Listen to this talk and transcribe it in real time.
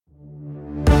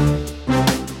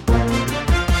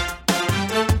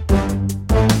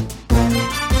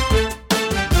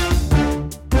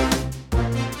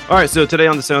All right, so today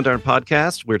on the Sound Darn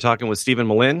podcast, we're talking with Stephen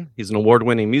Malin. He's an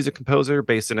award-winning music composer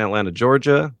based in Atlanta,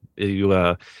 Georgia. You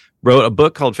wrote a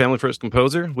book called Family First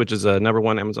Composer, which is a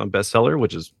 #1 Amazon bestseller,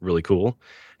 which is really cool.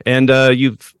 And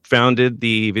you've founded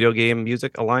the Video Game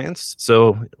Music Alliance.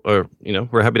 So,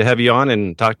 we're happy to have you on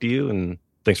and talk to you. And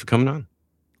thanks for coming on.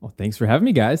 Well, thanks for having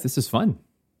me, guys. This is fun.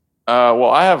 Well,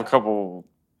 I have a couple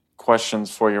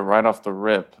questions for you right off the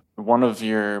rip. One of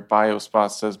your bio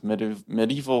spots says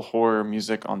medieval horror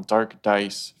music on Dark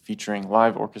Dice, featuring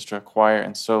live orchestra, choir,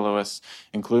 and soloists,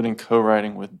 including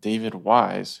co-writing with David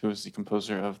Wise, who is the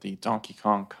composer of the Donkey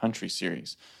Kong Country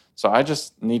series. So I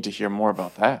just need to hear more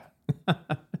about that.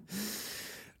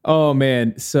 Oh,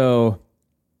 man. So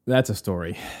that's a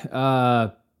story.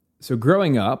 So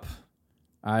growing up,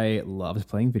 I loved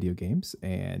playing video games,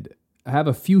 and I have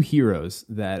a few heroes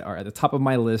that are at the top of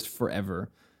my list forever.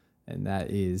 And that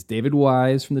is David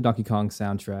Wise from the Donkey Kong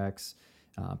soundtracks,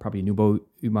 probably Nobuo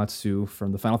Uematsu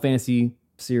from the Final Fantasy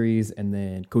series, and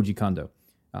then Koji Kondo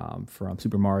from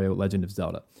Super Mario Legend of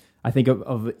Zelda. I think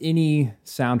of any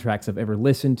soundtracks I've ever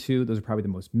listened to, those are probably the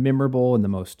most memorable and the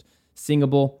most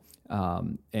singable,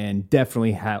 and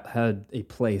definitely had a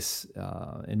place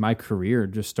in my career,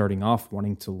 just starting off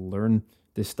wanting to learn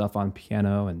this stuff on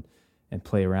piano and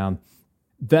play around.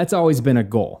 That's always been a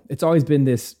goal. It's always been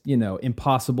this,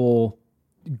 impossible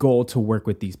goal to work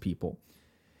with these people.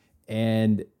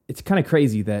 And it's kind of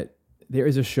crazy that there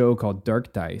is a show called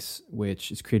Dark Dice,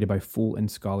 which is created by Fool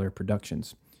and Scholar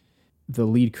Productions. The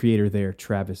lead creator there,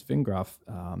 Travis Vengroff,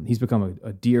 he's become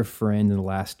a dear friend in the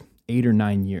last 8 or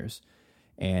 9 years.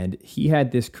 And he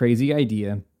had this crazy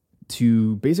idea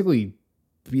to basically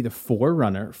be the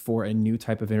forerunner for a new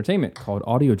type of entertainment called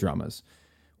audio dramas,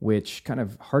 which kind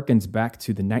of harkens back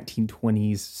to the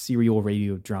 1920s serial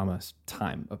radio drama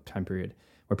time period,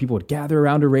 where people would gather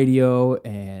around a radio,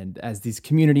 and as these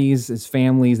communities, as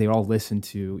families, they would all listen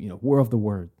to, War of the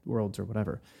Worlds or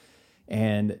whatever.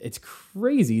 And it's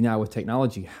crazy now with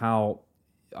technology how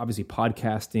obviously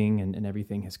podcasting and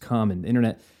everything has come, and the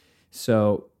internet.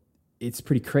 So it's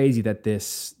pretty crazy that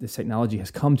this technology has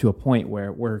come to a point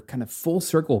where we're kind of full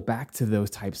circle back to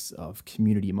those types of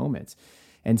community moments.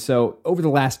 And so over the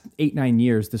last 8-9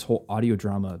 years, this whole audio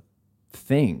drama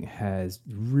thing has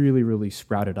really, really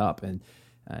sprouted up. And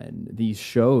these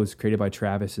shows created by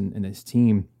Travis and his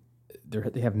team,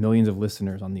 they have millions of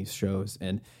listeners on these shows.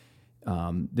 And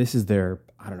this is their,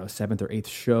 7th or 8th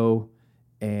show.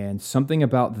 And something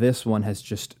about this one has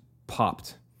just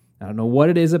popped. I don't know what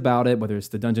it is about it, whether it's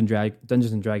the Dungeons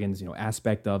and Dragons,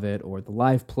 aspect of it, or the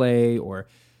live play, or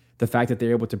the fact that they're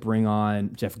able to bring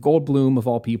on Jeff Goldblum, of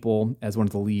all people, as one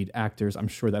of the lead actors. I'm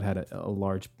sure that had a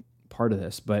large part of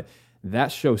this. But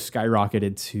that show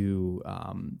skyrocketed to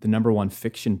the #1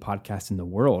 fiction podcast in the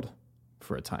world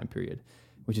for a time period,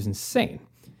 which is insane.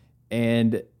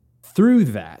 And through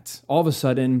that, all of a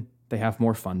sudden, they have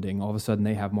more funding. All of a sudden,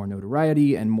 they have more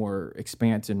notoriety and more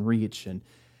expanse and reach.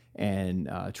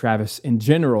 And Travis, in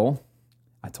general,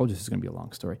 I told you this is going to be a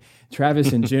long story.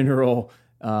 Travis, in general,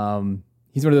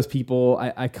 he's one of those people,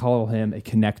 I call him a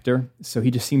connector. So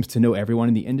he just seems to know everyone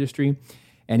in the industry.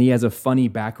 And he has a funny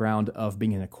background of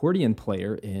being an accordion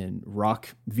player in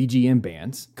rock VGM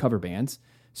bands, cover bands.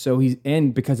 So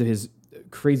and because of his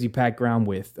crazy background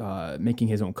with making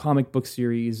his own comic book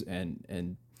series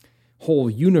and whole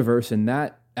universe in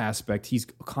that aspect, he's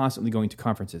constantly going to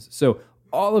conferences. So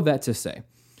all of that to say,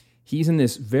 he's in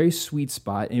this very sweet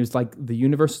spot. And it was like the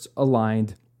universe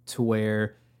aligned to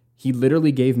where he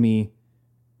literally gave me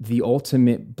the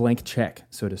ultimate blank check,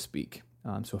 so to speak.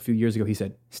 So a few years ago, he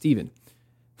said, Stephen,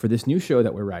 for this new show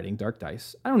that we're writing, Dark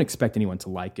Dice, I don't expect anyone to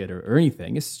like it or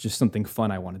anything. It's just something fun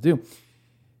I want to do.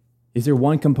 Is there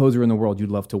one composer in the world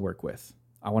you'd love to work with?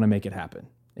 I want to make it happen.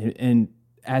 And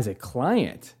as a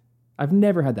client, I've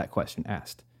never had that question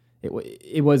asked.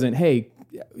 It wasn't, hey,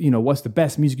 what's the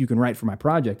best music you can write for my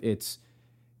project? It's,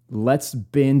 let's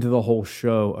bend the whole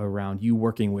show around you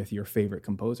working with your favorite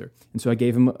composer. And so I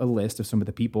gave him a list of some of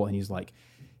the people, and he's like,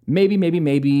 maybe,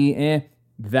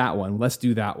 that one. Let's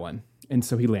do that one. And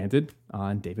so he landed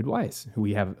on David Wise, who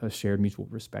we have a shared mutual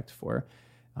respect for.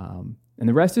 And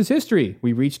the rest is history.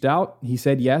 We reached out, he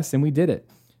said yes, and we did it.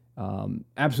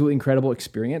 Absolutely incredible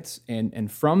experience.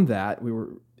 And from that, we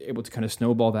were able to kind of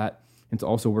snowball that into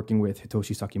also working with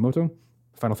Hitoshi Sakimoto,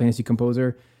 Final Fantasy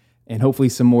composer, and hopefully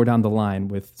some more down the line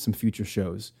with some future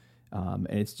shows. And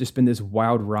it's just been this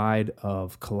wild ride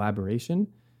of collaboration.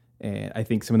 And I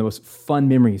think some of the most fun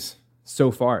memories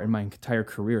so far in my entire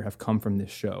career have come from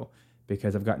this show,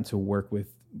 because I've gotten to work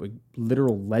with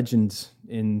literal legends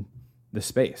in the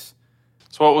space.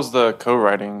 So what was the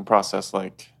co-writing process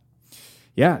like?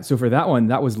 Yeah. So for that one,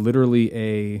 that was literally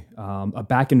a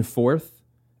back and forth.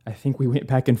 I think we went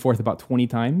back and forth about 20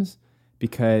 times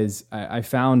because I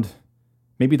found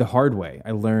maybe the hard way.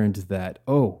 I learned that,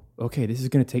 oh, okay, this is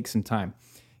going to take some time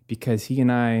because he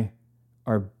and I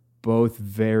are both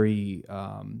very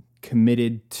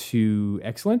committed to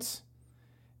excellence.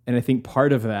 And I think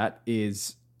part of that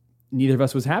is neither of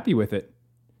us was happy with it.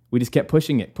 We just kept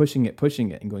pushing it,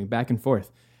 and going back and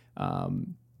forth.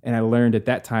 And I learned at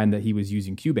that time that he was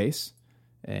using Cubase,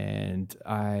 and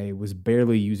I was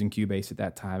barely using Cubase at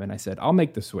that time. And I said, I'll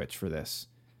make the switch for this.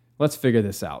 Let's figure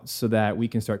this out so that we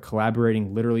can start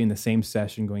collaborating literally in the same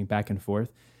session, going back and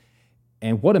forth.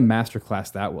 And what a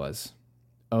masterclass that was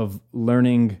of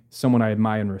learning someone I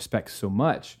admire and respect so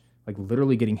much, like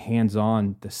literally getting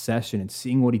hands-on the session and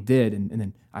seeing what he did. And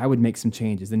then I would make some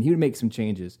changes. Then he would make some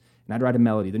changes. And I'd write a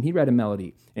melody. Then he'd write a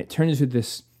melody. And it turned into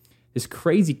this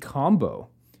crazy combo.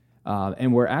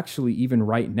 And we're actually, even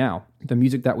right now, the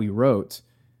music that we wrote,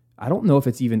 I don't know if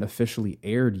it's even officially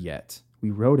aired yet. We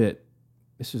wrote it,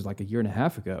 this was like a year and a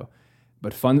half ago.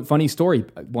 But funny story,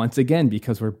 once again,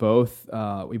 because we both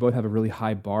have a really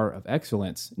high bar of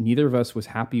excellence. Neither of us was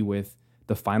happy with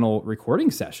the final recording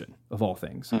session of all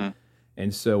things. Mm-hmm.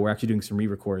 And so we're actually doing some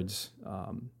re-records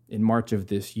in March of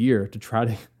this year to try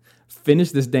to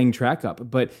finish this dang track up.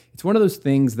 But it's one of those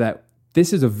things that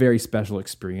this is a very special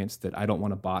experience that I don't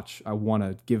want to botch. I want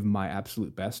to give my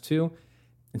absolute best to.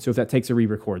 And so if that takes a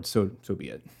re-record, so be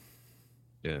it.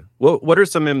 Yeah. Well, what are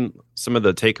some of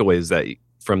the takeaways that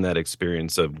from that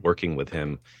experience of working with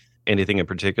him? Anything in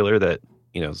particular that,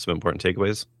 some important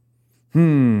takeaways?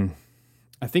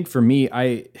 I think for me,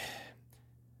 I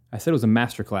said it was a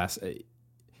masterclass.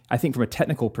 I think from a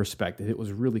technical perspective, it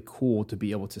was really cool to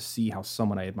be able to see how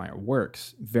someone I admire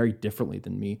works very differently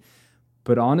than me.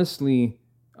 But honestly,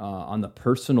 on the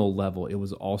personal level, it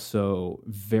was also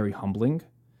very humbling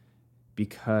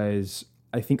because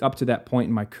I think up to that point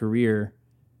in my career,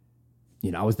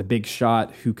 I was the big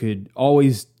shot who could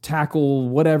always tackle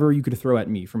whatever you could throw at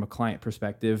me from a client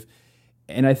perspective.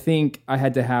 And I think I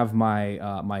had to have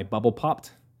my bubble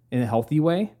popped in a healthy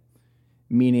way,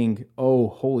 meaning, oh,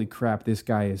 holy crap, this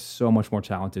guy is so much more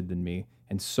talented than me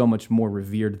and so much more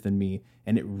revered than me.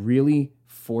 And it really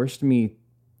forced me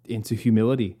into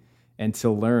humility and to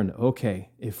learn, okay,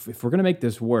 if we're going to make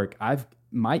this work,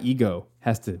 my ego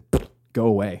has to go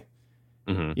away,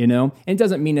 and it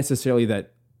doesn't mean necessarily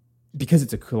that because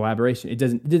it's a collaboration, it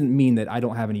doesn't mean that I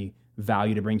don't have any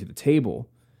value to bring to the table.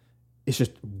 It's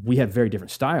just, we have very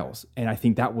different styles. And I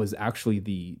think that was actually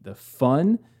the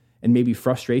fun and maybe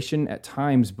frustration at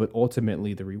times, but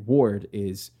ultimately the reward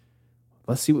is,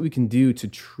 let's see what we can do to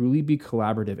truly be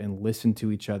collaborative and listen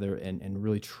to each other and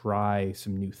really try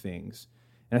some new things.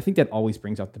 And I think that always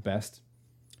brings out the best.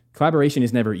 Collaboration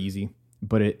is never easy,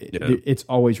 but it's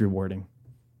always rewarding.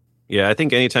 Yeah, I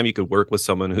think anytime you could work with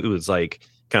someone who is like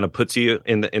kind of puts you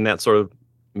in that sort of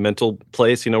mental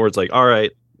place, where it's like, all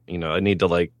right, I need to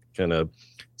like kind of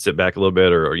sit back a little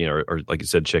bit or like you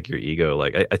said, check your ego.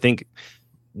 Like I think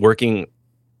working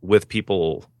with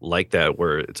people like that,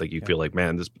 where it's like you feel like,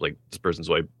 man, this person's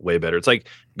way better. It's like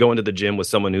going to the gym with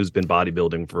someone who's been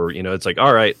bodybuilding for, it's like,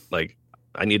 all right, like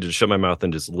I need to shut my mouth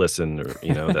and just listen, or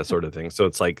that sort of thing. So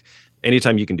it's like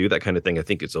anytime you can do that kind of thing, I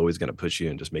think it's always going to push you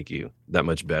and just make you that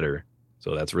much better.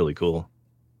 So that's really cool.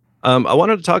 I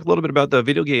wanted to talk a little bit about the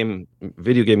Video Game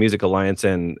Music Alliance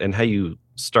and how you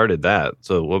started that.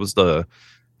 So what was the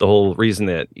whole reason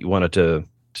that you wanted to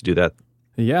do that?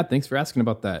 Yeah, thanks for asking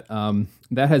about that.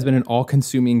 That has been an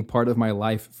all-consuming part of my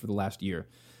life for the last year.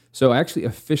 So I actually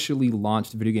officially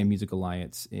launched Video Game Music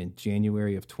Alliance in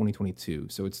January of 2022.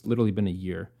 So it's literally been a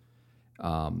year.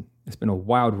 It's been a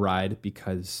wild ride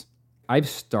because I've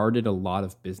started a lot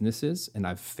of businesses and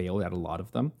I've failed at a lot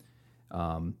of them.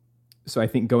 So I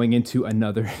think going into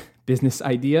another business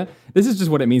idea, this is just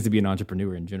what it means to be an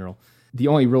entrepreneur in general. The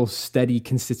only real steady,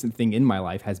 consistent thing in my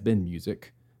life has been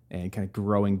music and kind of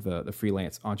growing the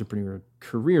freelance entrepreneur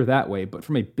career that way. But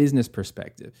from a business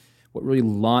perspective, what really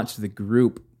launched the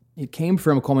group, it came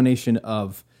from a culmination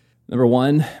of, number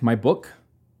one, my book.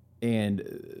 And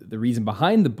the reason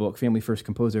behind the book, Family First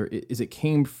Composer, is it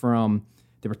came from,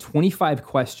 there were 25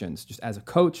 questions, just as a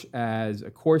coach, as a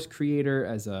course creator,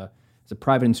 as a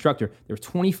private instructor, there were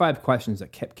 25 questions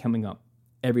that kept coming up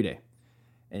every day.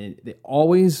 And they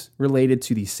always related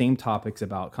to these same topics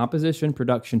about composition,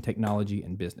 production, technology,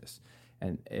 and business.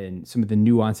 And some of the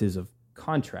nuances of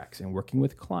contracts and working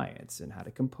with clients and how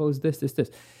to compose this.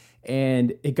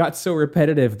 And it got so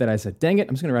repetitive that I said, dang it,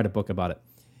 I'm just going to write a book about it.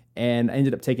 And I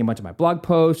ended up taking a bunch of my blog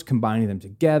posts, combining them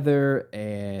together,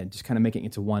 and just kind of making it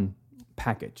into one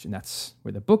package. And that's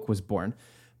where the book was born.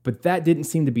 But that didn't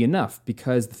seem to be enough,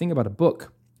 because the thing about a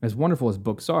book, as wonderful as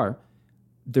books are,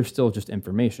 they're still just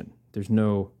information. There's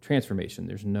no transformation.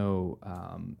 There's no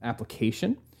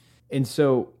application. And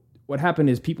so what happened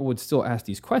is people would still ask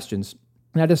these questions.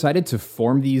 And I decided to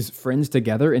form these friends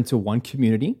together into one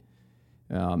community.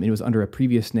 It was under a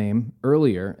previous name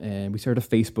earlier, and we started a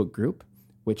Facebook group,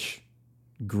 which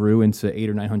grew into 800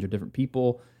 or 900 different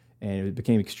people, and it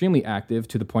became extremely active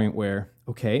to the point where,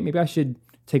 okay, maybe I should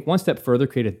take one step further,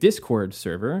 create a Discord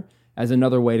server as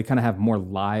another way to kind of have more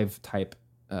live type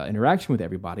interaction with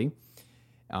everybody.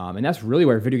 And that's really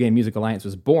where Video Game Music Alliance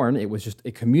was born. It was just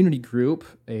a community group,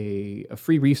 a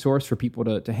free resource for people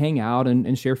to hang out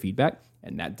and share feedback.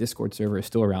 And that Discord server is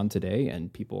still around today,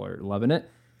 and people are loving it.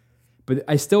 But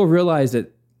I still realize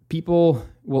that people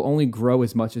will only grow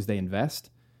as much as they invest.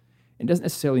 It doesn't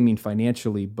necessarily mean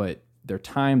financially, but their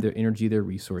time, their energy, their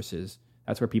resources.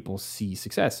 That's where people see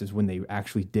success, is when they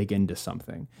actually dig into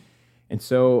something. And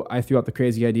so I threw out the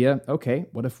crazy idea, okay,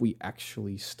 what if we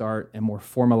actually start a more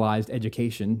formalized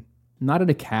education, not an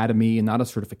academy and not a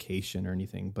certification or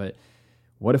anything, but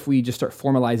what if we just start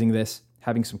formalizing this,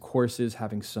 having some courses,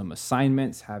 having some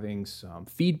assignments, having some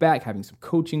feedback, having some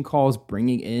coaching calls,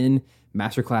 bringing in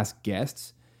masterclass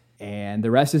guests, and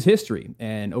the rest is history.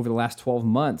 And over the last 12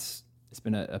 months, it's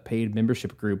been a paid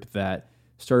membership group that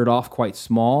started off quite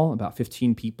small, about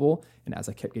 15 people. And as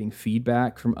I kept getting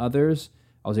feedback from others,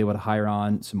 I was able to hire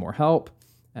on some more help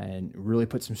and really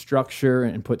put some structure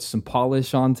and put some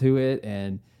polish onto it.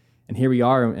 And here we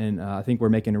are. And I think we're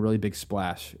making a really big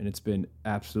splash. And it's been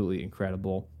absolutely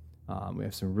incredible. We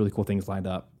have some really cool things lined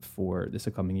up for this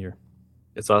upcoming year.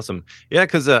 It's awesome. Yeah,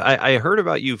 because I heard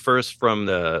about you first from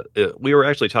we were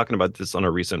actually talking about this on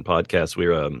a recent podcast.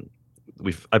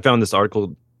 I found this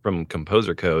article from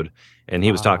Composer Code, and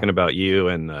he was talking about you,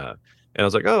 and I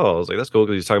was like, that's cool,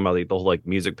 because he's talking about the whole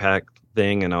music pack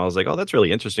thing, and I was like, oh, that's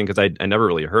really interesting, because I never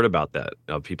really heard about that,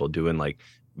 of people doing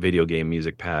video game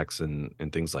music packs and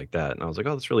things like that, and I was like,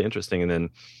 oh, that's really interesting. And then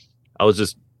I was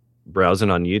just browsing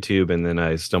on YouTube, and then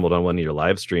I stumbled on one of your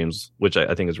live streams, which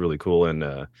I think is really cool.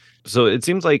 And so it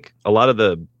seems like a lot of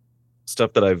the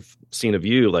stuff that I've seen of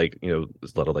you,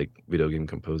 there's a lot of video game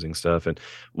composing stuff. And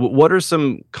what are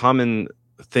some common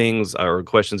things or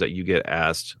questions that you get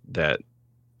asked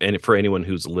and for anyone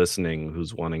who's listening,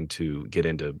 who's wanting to get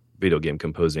into video game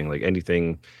composing,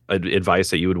 anything, advice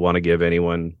that you would want to give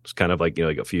anyone? It's kind of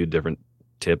a few different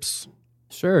tips.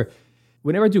 Sure.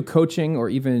 Whenever I do coaching or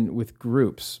even with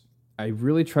groups, I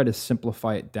really try to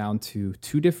simplify it down to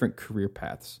two different career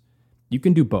paths. You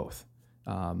can do both.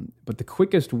 But the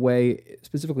quickest way,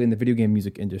 specifically in the video game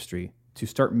music industry, to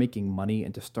start making money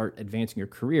and to start advancing your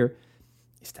career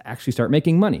is to actually start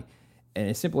making money. And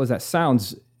as simple as that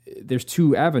sounds, there's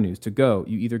two avenues to go.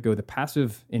 You either go the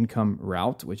passive income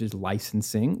route, which is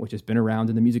licensing, which has been around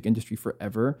in the music industry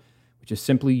forever, which is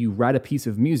simply you write a piece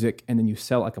of music and then you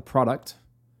sell a product,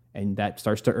 and that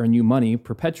starts to earn you money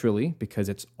perpetually because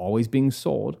it's always being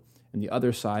sold. And the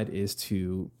other side is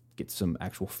to get some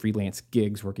actual freelance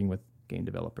gigs working with game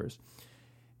developers.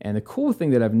 And the cool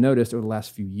thing that I've noticed over the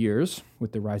last few years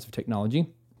with the rise of technology,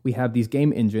 we have these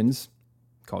game engines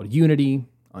called Unity,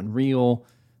 Unreal,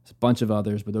 there's a bunch of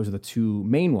others, but those are the two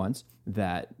main ones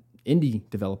that indie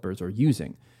developers are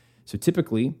using. So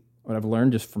typically, what I've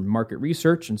learned just from market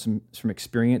research and from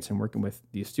experience and working with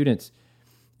these students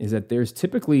is that there's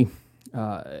typically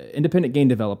independent game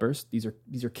developers. These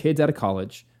are kids out of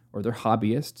college, or they're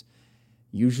hobbyists,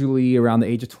 usually around the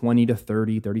age of 20 to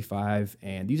 30, 35.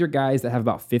 And these are guys that have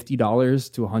about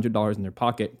 $50 to $100 in their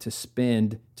pocket to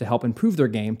spend to help improve their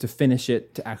game, to finish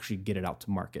it, to actually get it out to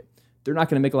market. They're not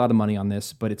going to make a lot of money on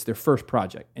this, but it's their first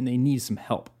project and they need some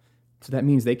help. So that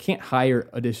means they can't hire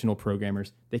additional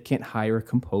programmers. They can't hire a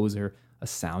composer, a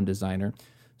sound designer.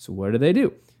 So what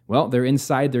do? Well, they're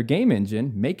inside their game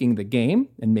engine making the game,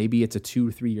 and maybe it's a 2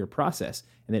 or 3 year process.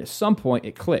 And then at some point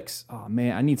it clicks. Oh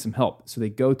man, I need some help. So they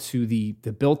go to the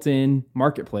built-in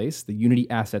marketplace, the Unity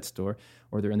Asset Store,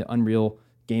 or they're in the Unreal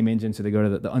game engine. So they go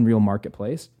to the Unreal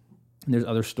Marketplace. And there's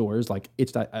other stores like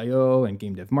itch.io and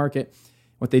Game Dev Market.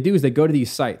 What they do is they go to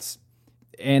these sites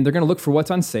and they're going to look for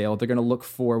what's on sale. They're going to look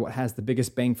for what has the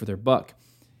biggest bang for their buck.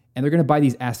 And they're going to buy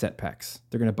these asset packs.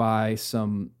 They're going to buy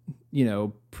some,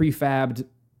 prefabbed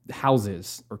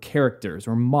houses or characters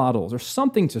or models or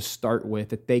something to start with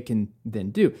that they can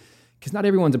then do. Because not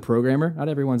everyone's a programmer. Not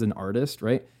everyone's an artist,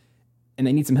 right? And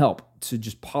they need some help to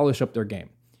just polish up their game.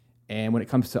 And when it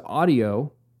comes to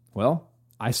audio, well,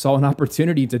 I saw an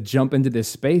opportunity to jump into this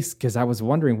space because I was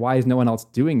wondering, why is no one else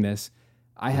doing this?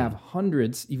 I have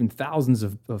hundreds, even thousands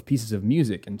of pieces of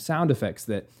music and sound effects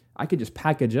that I could just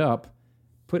package up,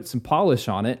 put some polish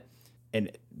on it,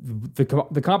 And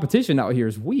the competition out here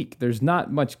is weak. There's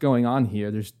not much going on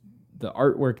here. The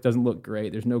artwork doesn't look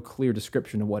great. There's no clear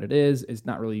description of what it is. It's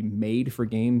not really made for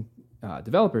game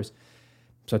developers.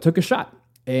 So I took a shot.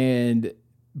 And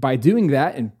by doing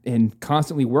that and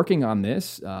constantly working on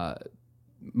this,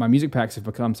 my music packs have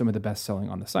become some of the best selling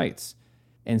on the sites.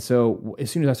 And so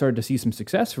as soon as I started to see some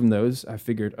success from those, I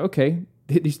figured, okay,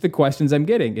 these are the questions I'm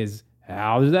getting is,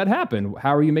 how does that happen?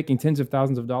 How are you making tens of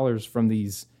thousands of dollars from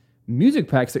these music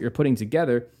packs that you're putting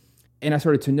together? And I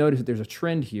started to notice that there's a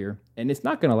trend here, and it's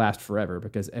not going to last forever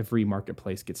because every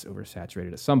marketplace gets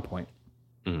oversaturated at some point.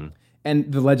 Mm-hmm.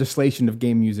 And the legislation of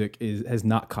game music has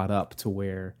not caught up to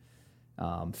where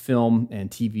film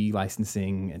and TV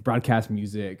licensing and broadcast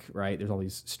music, right? There's all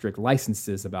these strict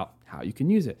licenses about how you can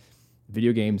use it.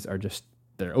 Video games are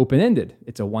they're open-ended.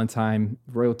 It's a one-time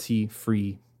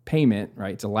royalty-free payment,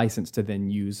 right? It's a license to then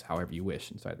use however you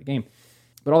wish inside the game.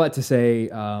 But all that to say,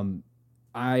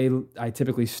 I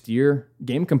typically steer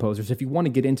game composers. If you want to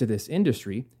get into this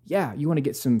industry, you want to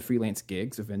get some freelance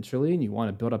gigs eventually, and you want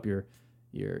to build up your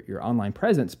online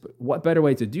presence. But what better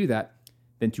way to do that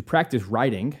than to practice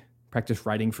writing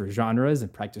for genres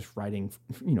and practice writing,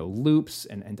 loops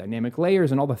and dynamic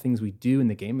layers and all the things we do in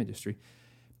the game industry.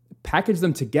 Package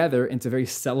them together into very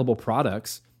sellable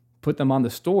products, put them on the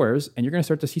stores, and you're going to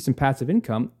start to see some passive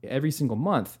income every single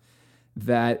month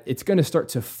that it's going to start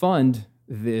to fund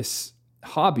this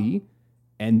hobby,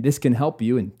 and this can help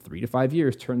you in 3 to 5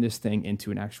 years turn this thing into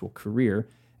an actual career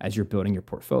as you're building your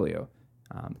portfolio.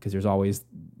 Because there's always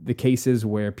the cases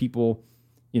where people,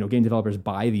 game developers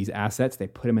buy these assets, they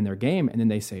put them in their game, and then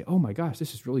they say, oh my gosh,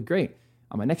 this is really great.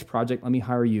 On my next project, let me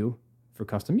hire you for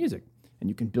custom music. And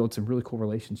you can build some really cool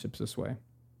relationships this way.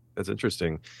 That's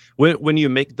interesting. When you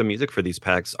make the music for these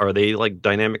packs, are they like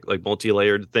dynamic, like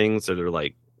multi-layered things that are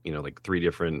like, like 3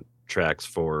 different tracks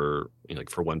for,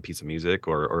 like for one piece of music,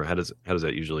 or how does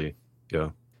that usually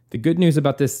go? The good news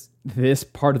about this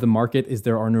part of the market is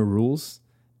there are no rules.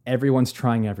 Everyone's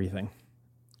trying everything.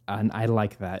 And I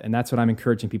like that. And that's what I'm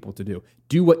encouraging people to do.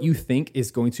 Do what you think is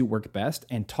going to work best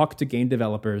and talk to game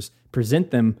developers,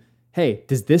 present them, hey,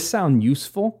 does this sound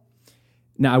useful?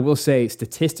 Now, I will say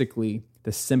statistically,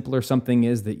 the simpler something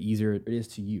is, the easier it is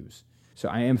to use. So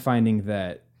I am finding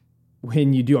that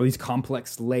when you do all these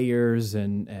complex layers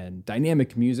and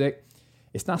dynamic music,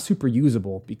 it's not super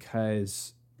usable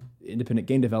because independent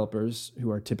game developers who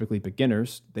are typically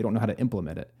beginners, they don't know how to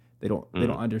implement it. They don't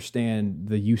understand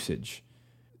the usage.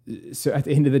 So at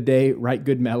the end of the day, write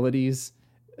good melodies,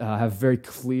 have very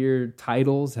clear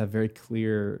titles, have very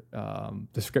clear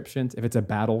descriptions. If it's a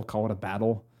battle, call it a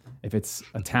battle. If it's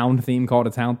a town theme, call it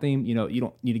a town theme. You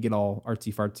don't need to get all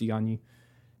artsy-fartsy on you.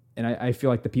 And I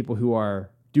feel like the people who are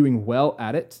doing well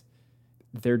at it,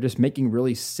 they're just making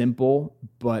really simple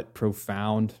but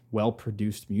profound,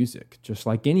 well-produced music, just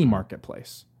like any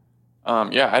marketplace. I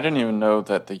didn't even know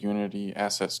that the Unity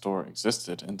Asset Store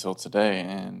existed until today,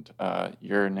 and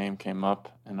your name came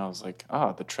up, and I was like,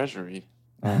 the Treasury.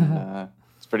 And,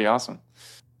 it's pretty awesome.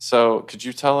 So could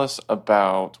you tell us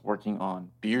about working on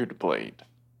Beardblade?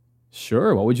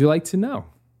 Sure. What would you like to know?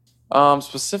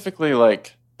 Specifically,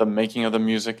 like the making of the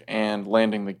music and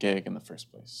landing the gig in the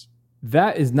first place.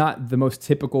 That is not the most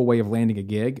typical way of landing a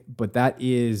gig, but that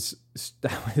was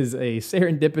a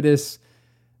serendipitous,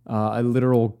 a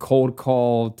literal cold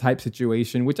call type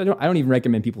situation, which I don't even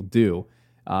recommend people do.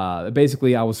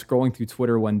 Basically, I was scrolling through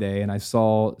Twitter one day and I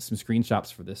saw some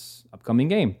screenshots for this upcoming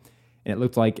game, and it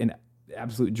looked like an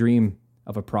absolute dream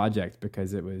of a project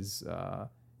because it was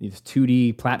this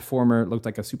 2D platformer. It looked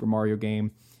like a Super Mario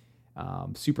game,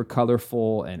 super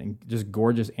colorful and just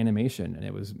gorgeous animation, and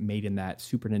it was made in that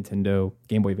Super Nintendo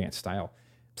Game Boy Advance style.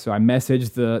 So I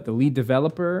messaged the lead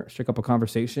developer, struck up a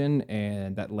conversation,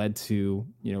 and that led to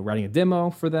writing a demo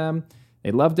for them.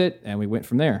 They loved it, and we went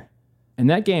from there. And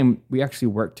that game, we actually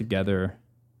worked together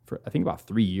for I think about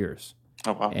 3 years.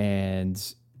 Oh wow! And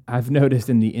I've noticed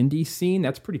in the indie scene,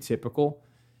 that's pretty typical.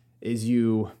 Is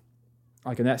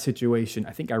like in that situation,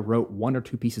 I think I wrote 1 or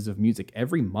 2 pieces of music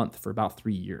every month for about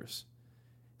 3 years.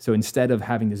 So instead of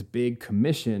having this big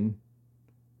commission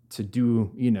to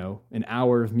do, an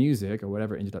hour of music or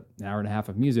whatever, it ended up an hour and a half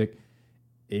of music,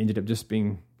 it ended up just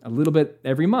being a little bit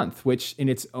every month, which in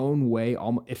its own way,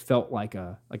 it felt like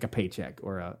a paycheck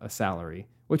or a salary,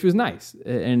 which was nice.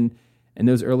 And in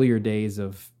those earlier days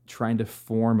of trying to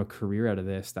form a career out of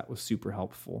this, that was super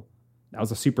helpful. That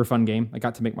was a super fun game. I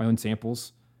got to make my own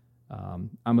samples.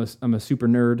 I'm a super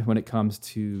nerd when it comes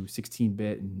to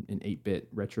 16-bit and 8-bit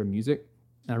retro music.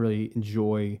 I really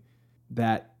enjoy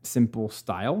that simple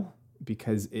style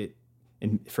because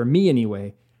and for me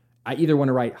anyway, I either want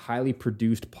to write highly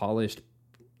produced, polished,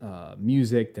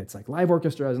 music that's like live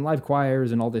orchestras and live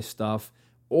choirs and all this stuff,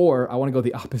 or I want to go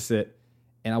the opposite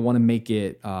and I want to make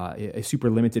it a super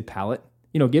limited palette.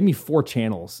 Give me 4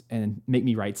 channels and make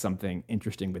me write something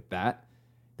interesting with that.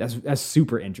 That's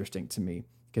super interesting to me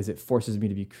because it forces me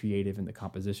to be creative in the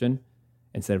composition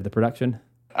instead of the production.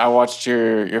 I watched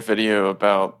your video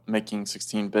about making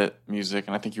 16-bit music,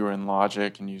 and I think you were in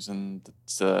Logic and using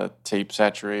the tape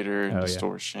saturator and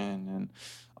distortion and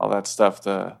all that stuff,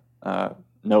 the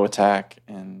no attack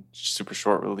and super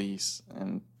short release,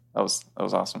 and that was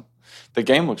awesome. The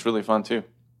game looks really fun too.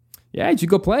 Yeah, you should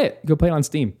go play it. Go play it on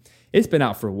Steam. It's been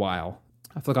out for a while.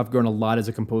 I feel like I've grown a lot as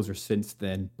a composer since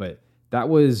then, but that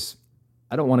was,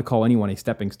 I don't want to call anyone a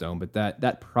stepping stone, but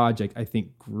that project I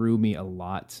think grew me a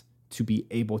lot to be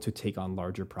able to take on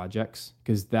larger projects,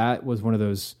 because that was one of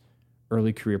those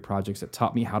early career projects that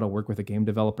taught me how to work with a game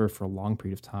developer for a long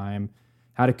period of time,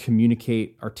 how to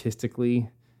communicate artistically,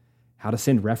 how to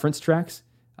send reference tracks,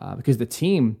 because the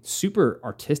team, super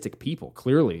artistic people,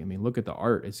 clearly. I mean, look at the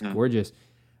art. It's gorgeous.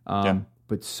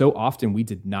 But so often we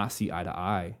did not see eye to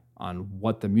eye on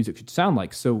what the music should sound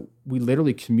like. So we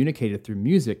literally communicated through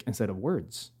music instead of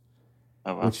words,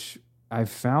 which I've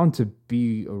found to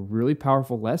be a really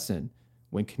powerful lesson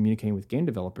when communicating with game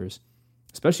developers,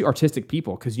 especially artistic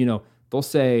people, because, they'll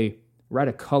say, write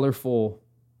a colorful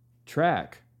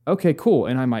track. Okay, cool.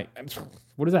 And I might,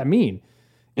 what does that mean?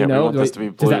 Yeah, we want this to be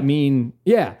blue. Does that mean,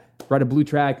 write a blue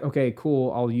track? Okay,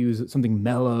 cool. I'll use something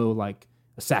mellow like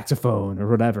a saxophone or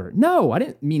whatever. No, I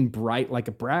didn't mean bright like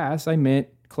a brass. I meant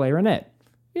clarinet,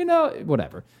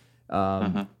 whatever.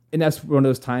 And that's one of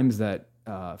those times that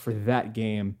for that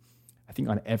game, I think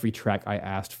on every track I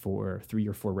asked for 3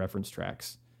 or 4 reference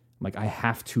tracks. Like, I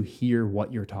have to hear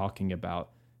what you're talking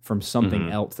about from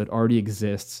something else that already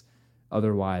exists.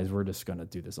 Otherwise, we're just going to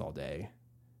do this all day.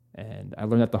 And I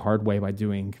learned that the hard way by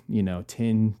doing,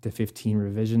 10 to 15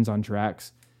 revisions on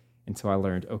tracks until I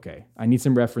learned, okay, I need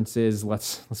some references.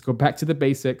 Let's go back to the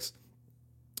basics.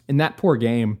 In that poor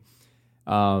game,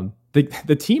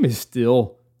 the team is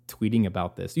still tweeting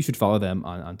about this. You should follow them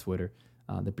on Twitter,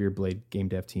 the Beardblade game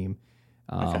dev team.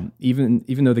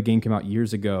 Even though the game came out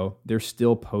years ago, they're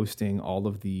still posting all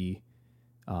of the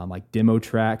like demo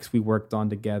tracks we worked on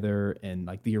together and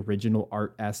like the original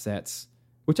art assets,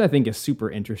 which I think is super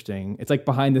interesting. It's like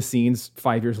behind the scenes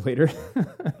 5 years later.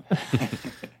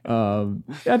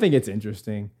 I think it's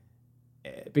interesting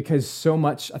because so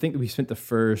much, I think we spent the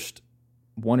first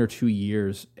 1 or 2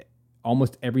 years,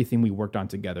 almost everything we worked on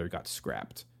together got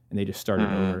scrapped and they just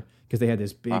started over because they had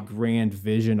this big grand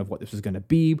vision of what this was going to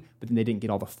be, but then they didn't get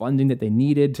all the funding that they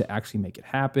needed to actually make it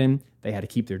happen. They had to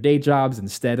keep their day jobs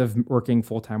instead of working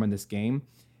full time on this game.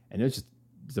 And it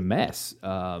was a mess.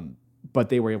 But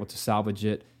they were able to salvage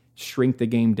it, shrink the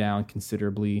game down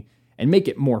considerably, and make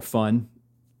it more fun,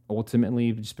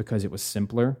 ultimately, just because it was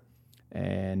simpler.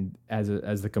 And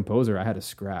as the composer, I had to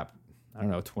scrap,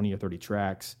 20 or 30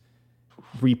 tracks,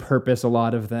 repurpose a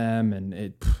lot of them,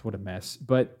 and what a mess.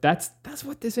 But that's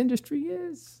what this industry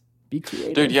is. Be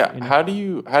creative. Dude, yeah. How do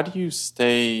you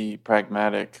stay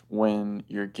pragmatic when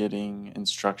you're getting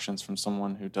instructions from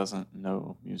someone who doesn't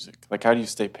know music? Like, how do you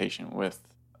stay patient with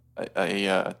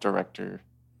a director?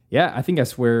 Yeah, I think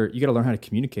that's where you got to learn how to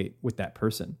communicate with that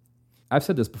person. I've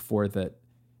said this before, that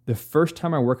the first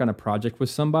time I work on a project with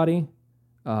somebody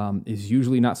is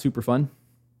usually not super fun.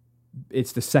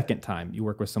 It's the second time you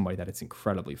work with somebody that it's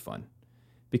incredibly fun.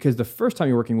 Because the first time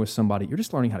you're working with somebody, you're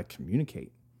just learning how to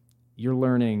communicate. You're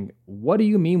learning, what do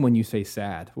you mean when you say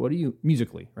sad? What do you,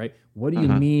 musically, right? What do you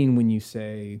mean when you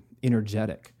say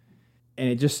energetic?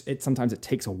 And sometimes it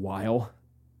takes a while.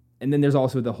 And then there's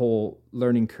also the whole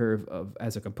learning curve of,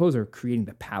 as a composer, creating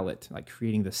the palette, like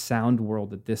creating the sound world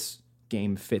that this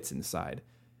game fits inside.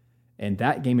 And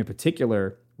that game in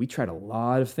particular, we tried a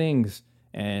lot of things.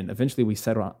 And eventually we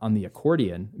settled on the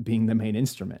accordion being the main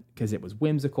instrument because it was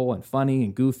whimsical and funny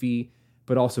and goofy,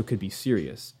 but also could be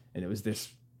serious. And it was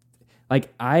this,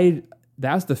 that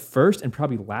was the first and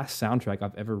probably last soundtrack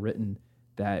I've ever written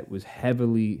that was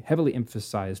heavily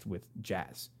emphasized with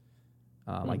jazz.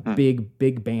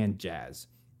 Big band jazz.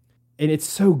 And it's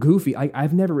so goofy.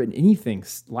 I've never written anything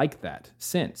like that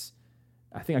since.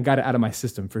 I think I got it out of my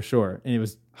system for sure. And it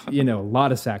was, a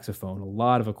lot of saxophone, a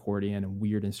lot of accordion and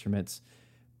weird instruments,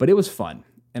 but it was fun.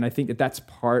 And I think that that's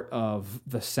part of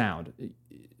the sound.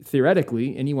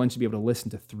 Theoretically, anyone should be able to listen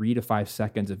to 3 to 5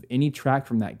 seconds of any track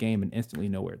from that game and instantly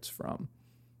know where it's from,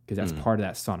 because that's part of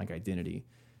that sonic identity.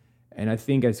 And I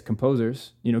think as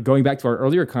composers, going back to our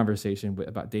earlier conversation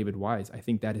about David Wise, I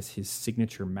think that is his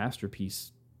signature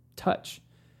masterpiece touch.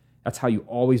 That's how you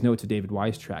always know it's a David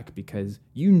Wise track, because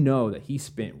you know that he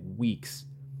spent weeks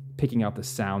picking out the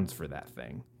sounds for that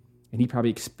thing. And he probably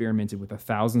experimented with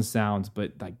 1,000 sounds,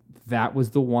 but like that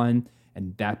was the one,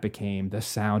 and that became the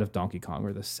sound of Donkey Kong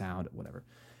or the sound of whatever.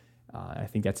 I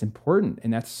think that's important,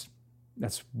 and that's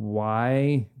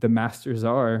why the masters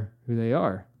are who they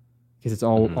are, because it's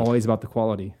always about the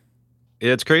quality.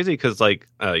 Yeah, it's crazy because like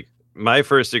my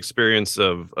first experience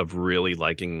of really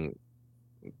liking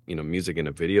music in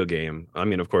a video game. I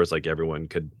mean, of course, like everyone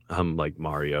could hum like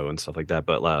Mario and stuff like that,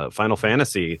 but Final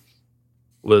Fantasy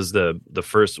was the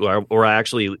first where I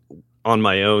actually on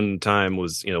my own time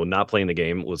was not playing the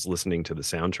game, was listening to the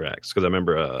soundtracks, because I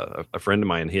remember a friend of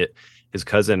mine his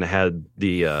cousin had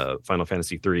the Final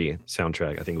Fantasy 3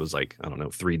 soundtrack. I think it was like, I don't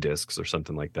know, 3 discs or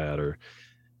something like that,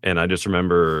 and I just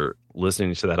remember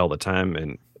listening to that all the time,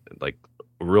 and like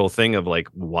a real thing of like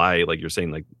why, like you're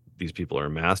saying, like these people are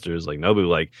masters, like Nobu,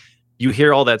 like you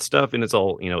hear all that stuff and it's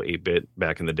all 8-bit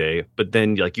back in the day, but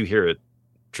then like you hear it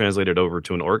translated over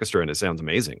to an orchestra and it sounds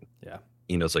amazing. Yeah,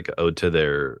 it's like an ode to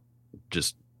their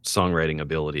just songwriting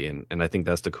ability, and I think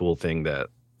that's the cool thing that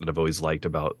I've always liked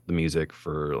about the music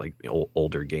for like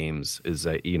older games, is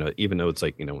that even though it's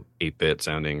like 8-bit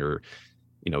sounding, or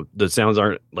the sounds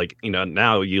aren't like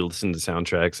now you listen to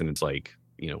soundtracks and it's like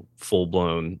full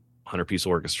blown 100-piece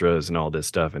orchestras and all this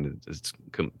stuff, and it's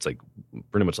like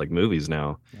pretty much like movies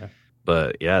now. Yeah.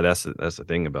 But yeah, that's the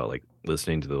thing about like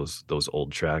listening to those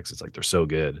old tracks. It's like they're so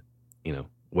good,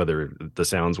 whether the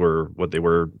sounds were what they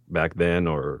were back then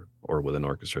or with an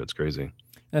orchestra. It's crazy.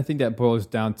 And I think that boils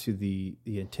down to the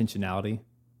intentionality,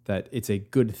 that it's a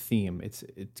good theme, it's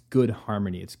good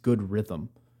harmony, it's good rhythm.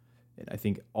 And I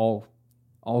think all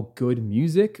good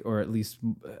music, or at least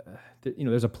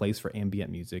there's a place for ambient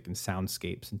music and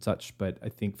soundscapes and such, but I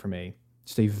think from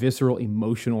just a visceral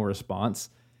emotional response,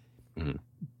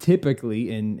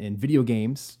 typically in video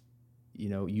games,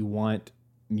 you want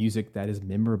music that is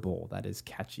memorable, that is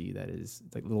catchy, that is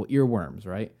like little earworms,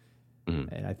 right?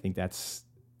 And I think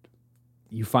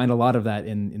you find a lot of that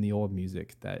in the old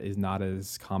music that is not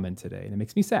as common today, and it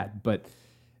makes me sad. But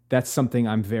that's something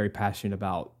I'm very passionate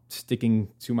about, sticking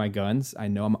to my guns. I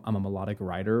know I'm a melodic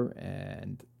writer,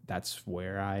 and that's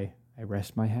where I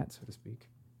rest my hat, so to speak.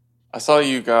 I saw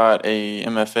you got a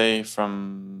MFA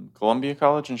from Columbia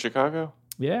College in Chicago.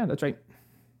 Yeah, that's right.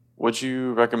 Would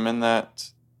you recommend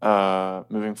that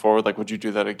moving forward? Like, would you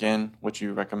do that again? Would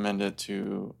you recommend it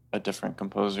to a different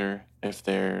composer if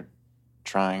they're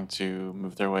trying to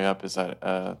move their way up? Is that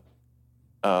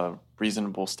a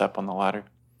reasonable step on the ladder?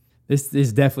 This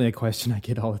is definitely a question I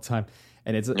get all the time.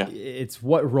 And it's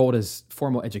what role does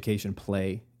formal education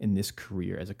play in this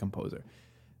career as a composer?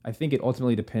 I think it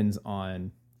ultimately depends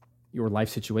on your life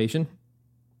situation.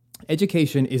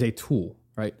 Education is a tool,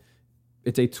 right?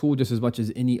 It's a tool just as much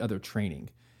as any other training.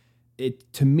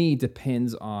 It, to me,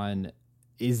 depends on,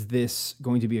 is this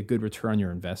going to be a good return on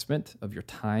your investment of your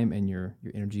time and your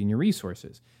energy and your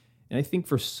resources? And I think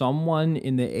for someone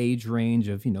in the age range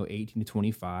of 18 to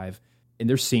 25, and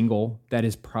they're single, that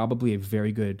is probably a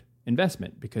very good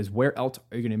investment, because where else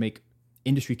are you going to make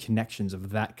industry connections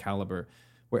of that caliber?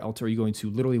 Where else are you going to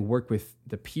literally work with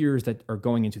the peers that are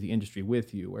going into the industry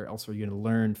with you? Where else are you going to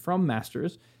learn from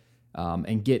masters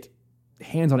and get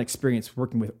hands-on experience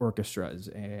working with orchestras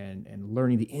and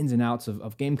learning the ins and outs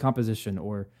of game composition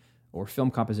or film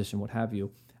composition, what have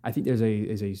you? I think there's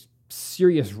a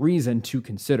serious reason to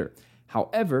consider.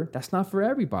 However, that's not for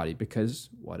everybody, because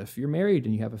what if you're married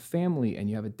and you have a family and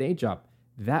you have a day job?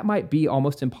 That might be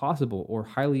almost impossible or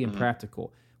highly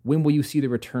impractical. When will you see the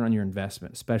return on your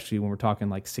investment, especially when we're talking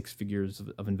like 6 figures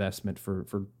of investment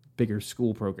for bigger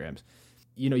school programs?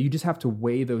 You just have to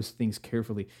weigh those things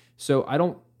carefully. So I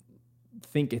don't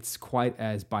think it's quite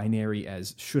as binary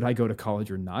as should I go to college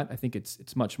or not. I think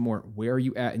it's much more, where are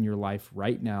you at in your life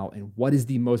right now and what is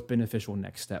the most beneficial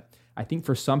next step? I think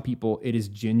for some people it is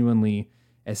genuinely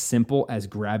as simple as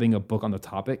grabbing a book on the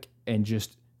topic and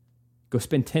just go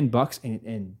spend $10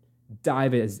 and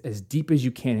dive as deep as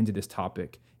you can into this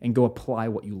topic and go apply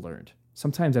what you learned.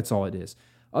 Sometimes that's all it is.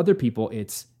 Other people,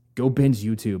 it's go binge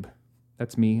YouTube.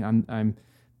 That's me. I'm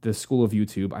the school of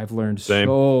YouTube. I've learned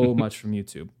so much from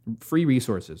YouTube. Free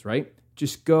resources, right?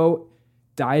 Just go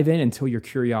dive in until your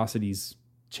curiosities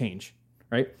change,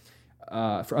 right?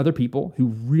 For other people who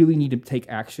really need to take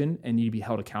action and need to be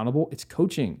held accountable, it's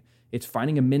coaching. It's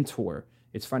finding a mentor.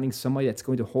 It's finding somebody that's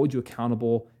going to hold you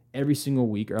accountable every single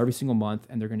week or every single month,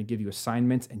 and they're going to give you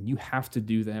assignments, and you have to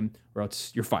do them or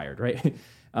else you're fired, right?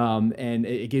 And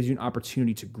it gives you an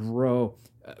opportunity to grow.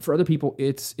 For other people,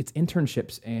 it's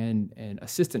internships and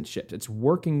assistantships. It's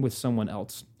working with someone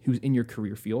else who's in your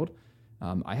career field.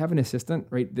 I have an assistant,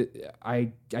 right?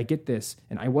 I get this,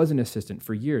 and I was an assistant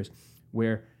for years,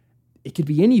 where it could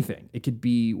be anything. It could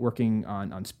be working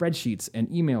on spreadsheets and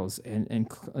emails and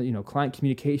client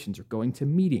communications, or going to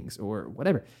meetings or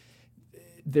whatever.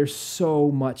 There's so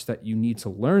much that you need to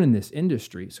learn in this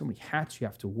industry, so many hats you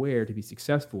have to wear to be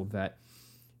successful, that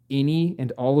any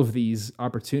and all of these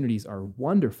opportunities are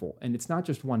wonderful. And it's not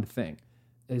just one thing.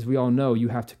 As we all know, you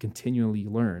have to continually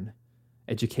learn.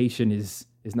 Education is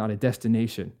not a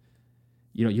destination.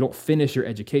 You don't finish your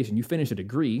education. You finish a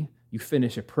degree, you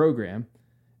finish a program,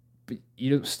 but you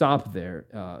don't stop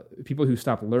there. People who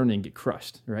stop learning get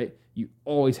crushed, right? You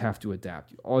always have to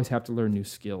adapt. You always have to learn new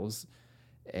skills.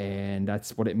 And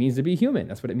that's what it means to be human.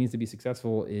 That's what it means to be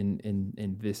successful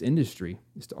in this industry,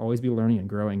 is to always be learning and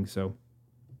growing. So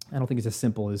I don't think it's as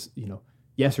simple as,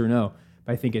 yes or no,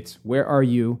 but I think it's, where are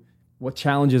you? What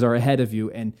challenges are ahead of you?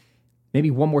 And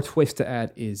maybe one more twist to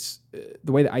add is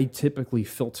the way that I typically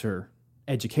filter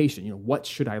education. What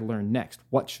should I learn next?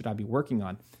 What should I be working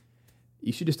on?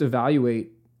 You should just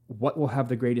evaluate what will have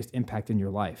the greatest impact in your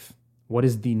life. What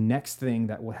is the next thing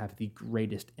that will have the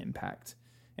greatest impact?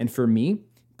 And for me,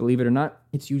 believe it or not,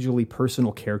 it's usually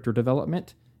personal character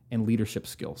development and leadership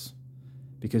skills,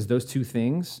 because those two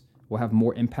things will have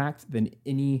more impact than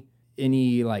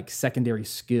any like secondary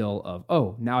skill of,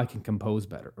 oh, now I can compose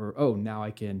better, or, oh, now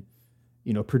I can,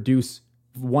 produce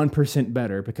 1%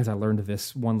 better because I learned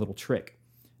this one little trick.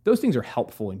 Those things are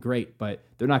helpful and great, but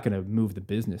they're not going to move the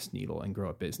business needle and grow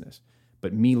a business.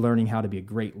 But me learning how to be a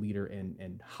great leader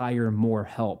and hire more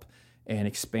help and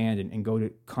expand and go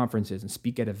to conferences and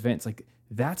speak at events, like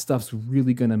that stuff's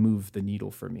really going to move the needle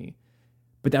for me.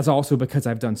 But that's also because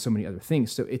I've done so many other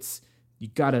things. So you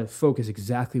got to focus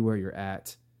exactly where you're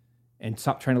at and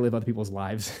stop trying to live other people's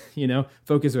lives,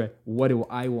 focus on what do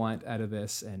I want out of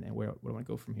this and where do I want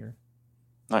to go from here.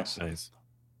 Nice.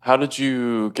 How did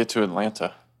you get to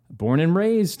Atlanta? Born and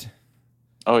raised.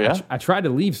 Oh, yeah? I tried to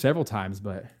leave several times,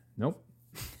 but nope.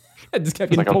 I just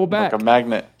kept getting pulled back. Like a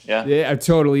magnet. Yeah. Yeah, it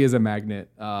totally is a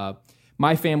magnet.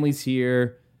 My family's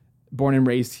here, born and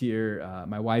raised here.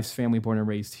 My wife's family, born and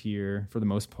raised here for the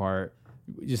most part.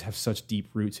 We just have such deep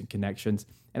roots and connections.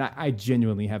 And I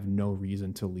genuinely have no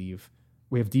reason to leave.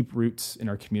 We have deep roots in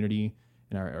our community,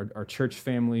 in our church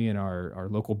family, and our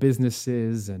local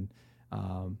businesses. And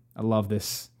I love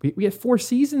this. We had 4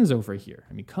 seasons over here.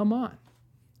 I mean, come on.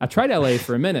 I tried LA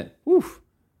for a minute. Woof.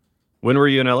 When were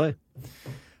you in LA?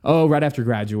 Oh, right after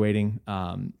graduating.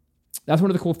 That's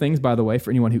one of the cool things, by the way, for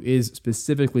anyone who is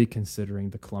specifically considering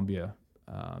the Columbia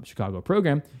Chicago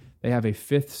program. They have a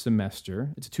 5th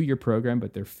semester. It's a 2-year program,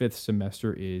 but their 5th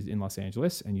semester is in Los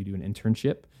Angeles, and you do an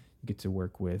internship. You get to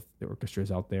work with the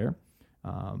orchestras out there.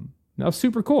 That was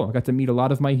super cool. I got to meet a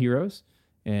lot of my heroes,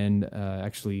 and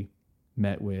actually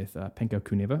met with Penka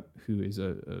Kuneva, who is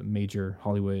a major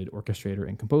Hollywood orchestrator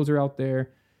and composer out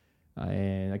there.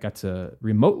 And I got to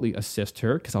remotely assist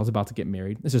her because I was about to get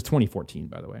married. This is 2014,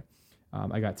 by the way.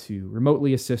 I got to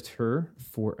remotely assist her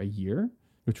for a year,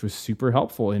 which was super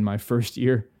helpful in my first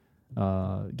year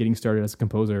getting started as a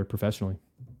composer professionally.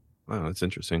 Wow, that's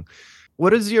interesting.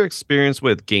 What is your experience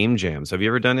with game jams? Have you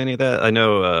ever done any of that? I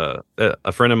know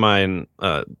a friend of mine,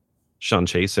 Sean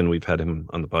Chasen, we've had him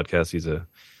on the podcast. He's a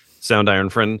Sound Iron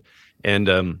friend. And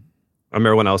I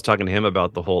remember when I was talking to him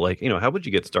about the whole, how would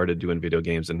you get started doing video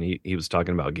games? And he was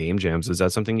talking about game jams. Is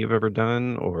that something you've ever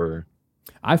done, or?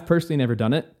 I've personally never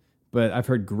done it, but I've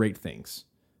heard great things.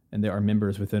 And there are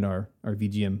members within our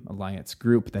VGM Alliance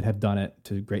group that have done it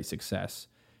to great success.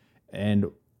 And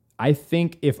I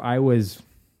think if I was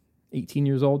 18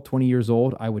 years old, 20 years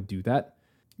old, I would do that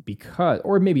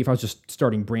or maybe if I was just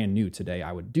starting brand new today,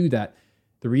 I would do that.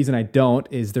 The reason I don't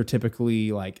is they're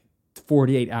typically like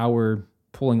 48-hour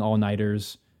pulling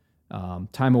all-nighters,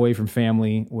 time away from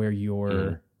family, where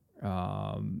you're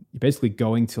basically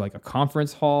going to like a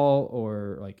conference hall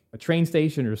or like a train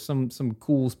station or some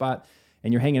cool spot,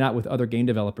 and you're hanging out with other game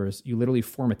developers. You literally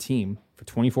form a team for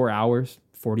 24 hours,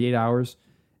 48 hours,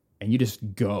 and you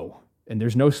just go. And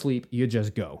there's no sleep. You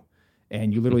just go.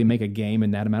 And you literally make a game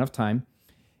in that amount of time.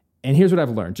 And here's what I've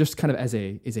learned, just kind of as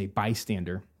a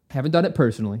bystander. I haven't done it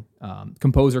personally.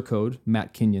 Composer Code,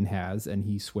 Matt Kenyon has, and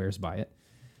he swears by it.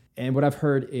 And what I've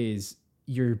heard is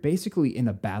you're basically in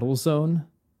a battle zone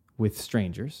with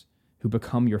strangers who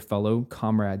become your fellow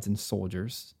comrades and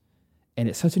soldiers. And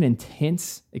it's such an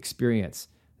intense experience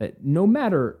that no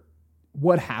matter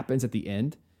what happens at the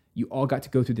end, you all got to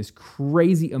go through this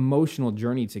crazy emotional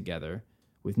journey together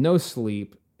with no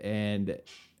sleep. And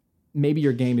maybe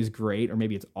your game is great or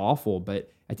maybe it's awful, but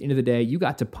at the end of the day, you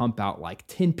got to pump out like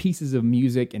 10 pieces of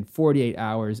music in 48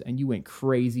 hours and you went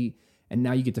crazy. And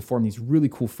now you get to form these really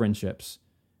cool friendships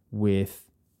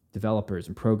with developers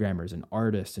and programmers and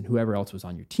artists and whoever else was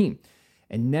on your team.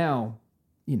 And now,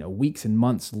 weeks and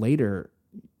months later,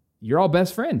 you're all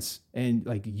best friends, and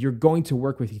like you're going to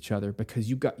work with each other because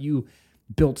you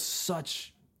built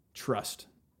such trust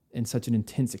and such an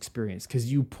intense experience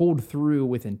because you pulled through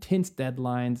with intense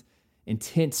deadlines,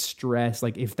 intense stress.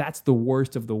 Like if that's the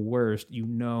worst of the worst,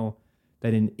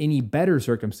 that in any better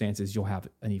circumstances, you'll have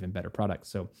an even better product.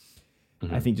 So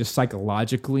I think just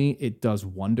psychologically, it does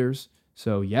wonders.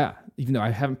 So yeah, even though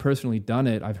I haven't personally done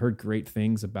it, I've heard great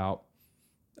things about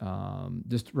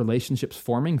just relationships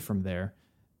forming from there,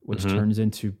 which turns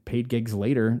into paid gigs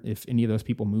later if any of those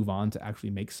people move on to actually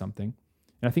make something.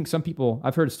 And I think some people,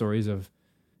 I've heard stories of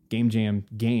Game Jam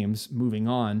games moving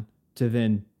on to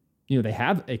then, they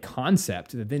have a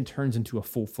concept that then turns into a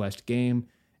full-fledged game,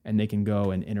 and they can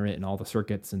go and enter it in all the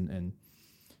circuits. And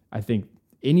I think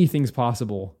anything's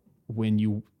possible when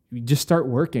you just start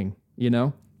working,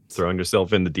 Throwing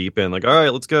yourself in the deep end, like, all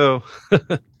right, let's go.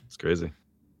 It's crazy.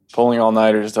 Pulling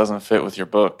all-nighters doesn't fit with your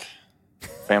book,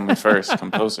 Family First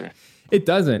Composer. It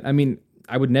doesn't. I mean,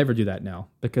 I would never do that now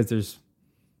because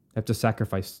I have to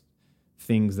sacrifice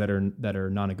things that are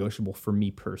non-negotiable for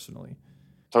me personally.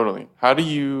 Totally. How do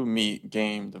you meet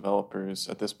game developers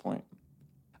at this point?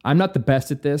 I'm not the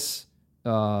best at this.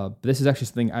 But this is actually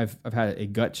something I've had a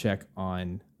gut check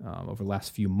on over the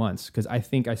last few months because I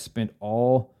think I spent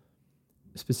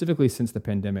specifically since the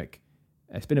pandemic,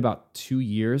 I spent about 2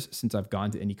 years since I've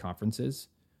gone to any conferences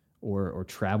or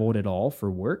traveled at all for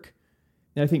work.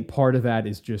 And I think part of that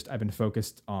is just I've been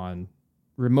focused on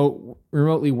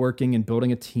remotely working and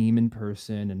building a team in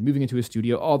person and moving into a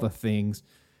studio, all the things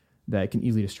that can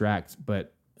easily distract.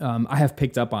 But I have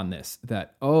picked up on this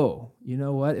that, you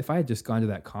know what? If I had just gone to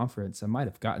that conference, I might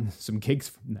have gotten some gigs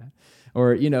from that.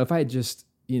 Or, if I had just,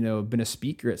 been a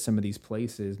speaker at some of these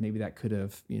places, maybe that could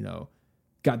have,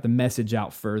 got the message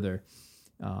out further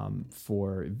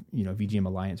for, VGM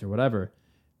Alliance or whatever.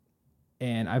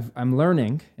 And I'm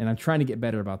learning, and I'm trying to get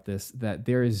better about this, that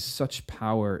there is such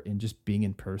power in just being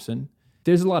in person.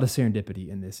 There's a lot of serendipity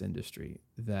in this industry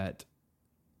that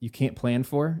you can't plan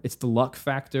for. It's the luck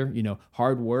factor,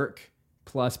 hard work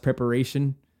plus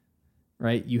preparation,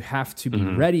 right? You have to be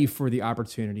ready for the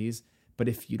opportunities, but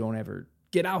if you don't ever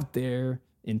get out there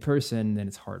in person, then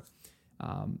it's hard.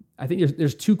 I think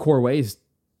there's two core ways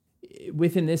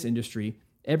within this industry.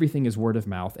 Everything is word of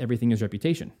mouth. Everything is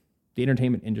reputation. The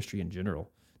entertainment industry in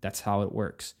general, that's how it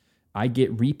works. I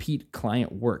get repeat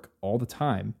client work all the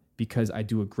time because I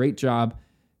do a great job,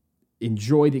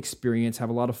 enjoy the experience, have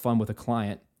a lot of fun with a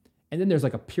client. And then there's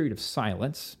like a period of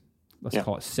silence. Let's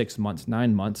call it 6 months,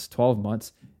 9 months, 12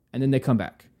 months. And then they come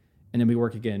back. And then we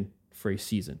work again for a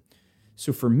season.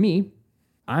 So for me,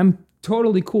 I'm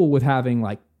totally cool with having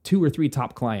like 2 or 3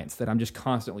 top clients that I'm just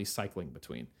constantly cycling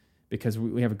between because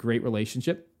we have a great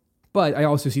relationship. But I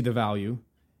also see the value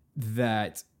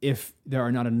that if there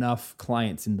are not enough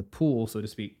clients in the pool, so to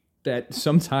speak, that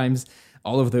sometimes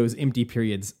all of those empty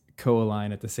periods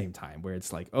co-align at the same time where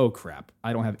it's like, oh crap,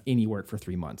 I don't have any work for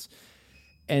 3 months.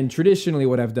 And traditionally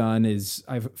what I've done is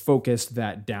I've focused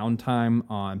that downtime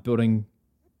on building,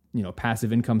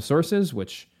 passive income sources,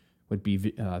 which would be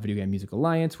Video Game Music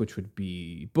Alliance, which would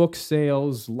be book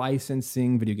sales,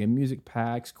 licensing, video game music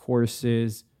packs,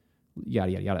 courses,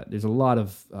 yada, yada, yada. There's a lot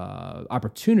of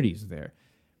opportunities there.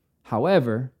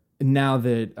 However, now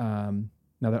that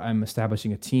I'm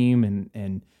establishing a team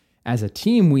and as a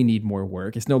team, we need more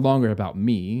work. It's no longer about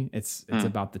me. It's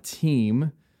about the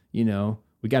team.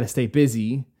 We got to stay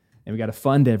busy and we got to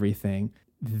fund everything.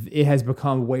 It has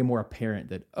become way more apparent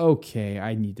that, okay,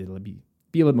 I need to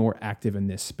be a little more active in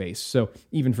this space. So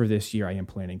even for this year, I am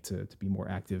planning to be more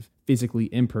active physically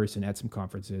in person at some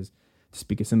conferences, to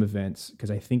speak at some events,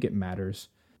 because I think it matters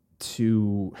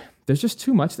there's just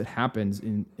too much that happens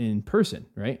in person,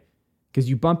 right? Because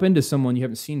you bump into someone you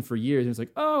haven't seen for years, and it's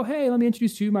like, oh, hey, let me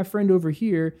introduce you to my friend over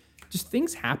here. Just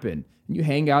things happen. And you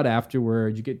hang out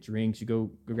afterwards, you get drinks, you go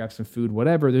grab some food,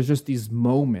 whatever. There's just these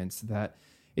moments that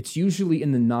it's usually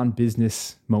in the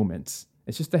non-business moments.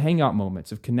 It's just the hangout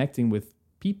moments of connecting with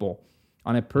people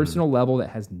on a personal level that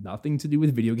has nothing to do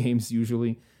with video games,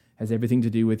 usually has everything to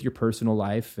do with your personal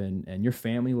life and your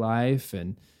family life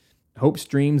and hopes,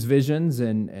 dreams, visions.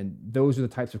 And those are the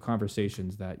types of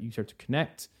conversations that you start to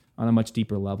connect on a much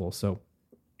deeper level. So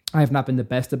I have not been the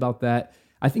best about that.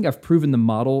 I think I've proven the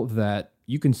model that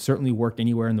you can certainly work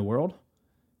anywhere in the world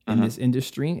in this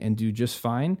industry and do just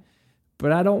fine.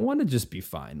 But I don't want to just be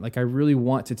fine. Like I really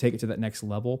want to take it to that next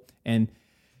level. And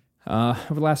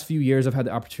over the last few years, I've had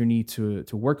the opportunity to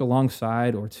work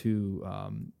alongside or to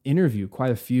interview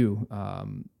quite a few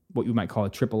what you might call a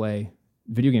AAA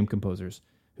video game composers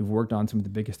who've worked on some of the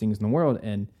biggest things in the world.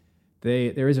 And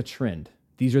there is a trend.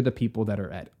 these are the people that are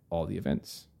at all the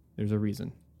events. There's a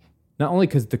reason. Not only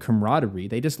because the camaraderie,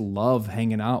 they just love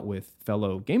hanging out with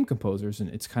fellow game composers, and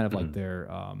it's kind of like their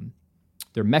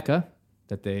mecca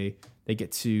that they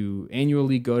get to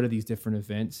annually go to these different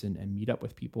events and meet up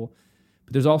with people.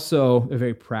 But there's also a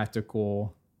very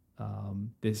practical,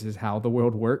 this is how the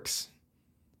world works,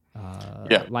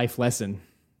 life lesson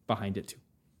behind it too.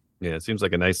 Yeah, it seems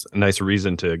like a nice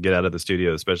reason to get out of the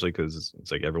studio, especially because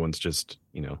it's like everyone's just,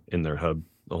 in their hub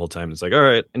the whole time. It's like, all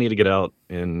right, I need to get out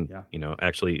and,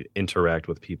 actually interact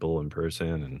with people in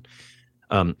person.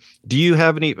 And do you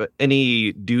have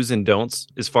any do's and don'ts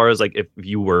as far as like if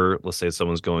you were, let's say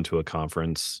someone's going to a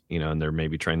conference, and they're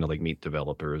maybe trying to like meet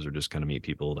developers or just kind of meet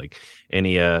people, like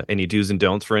any do's and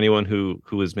don'ts for anyone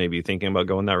who is maybe thinking about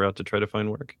going that route to try to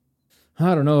find work?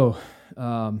 I don't know.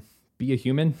 Be a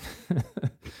human.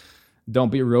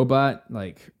 Don't be a robot.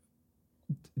 Like,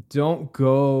 don't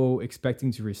go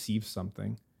expecting to receive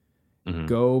something.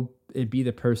 Go and be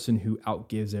the person who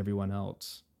outgives everyone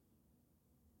else.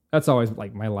 That's always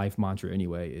like my life mantra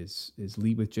anyway, is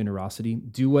lead with generosity.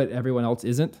 Do what everyone else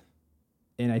isn't.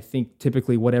 And I think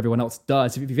typically what everyone else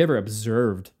does, if you've ever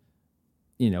observed,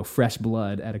 fresh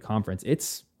blood at a conference,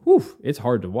 it's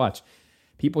hard to watch.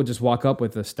 People just walk up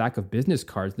with a stack of business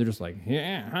cards. And they're just like,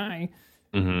 yeah, hi.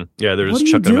 Mm-hmm. Yeah, they're just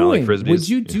chucking them out like frisbees. Would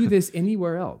you do this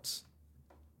anywhere else?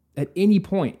 At any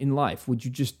point in life, would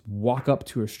you just walk up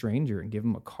to a stranger and give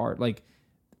them a card? Like,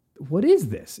 what is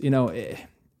this? And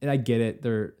I get it.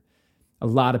 A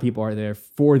lot of people are there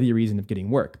for the reason of getting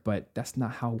work, but that's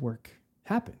not how work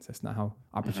happens. That's not how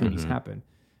opportunities happen.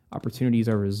 Opportunities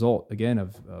are a result, again,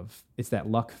 of it's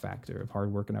that luck factor of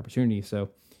hard work and opportunity. So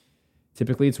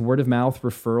typically it's word of mouth,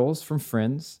 referrals from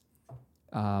friends.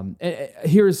 And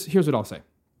here's what I'll say.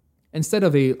 Instead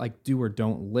of a like do or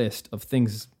don't list of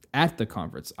things at the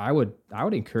conference, I would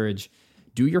encourage,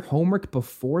 do your homework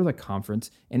before the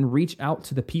conference and reach out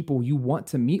to the people you want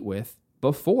to meet with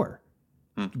before.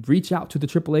 Reach out to the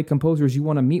AAA composers you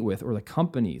want to meet with, or the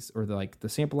companies, or the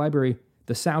sample library,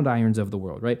 the Sound Irons of the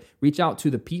world, right? Reach out to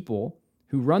the people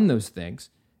who run those things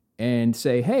and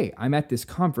say, hey, I'm at this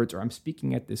conference, or I'm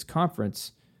speaking at this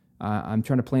conference. I'm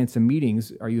trying to plan some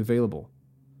meetings. Are you available?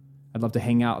 I'd love to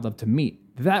hang out. I'd love to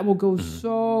meet. That will go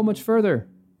so much further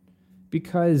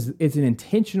because it's an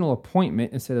intentional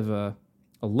appointment instead of a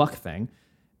luck thing.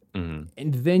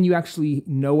 And then you actually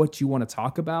know what you want to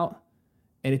talk about,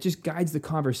 and it just guides the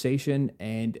conversation.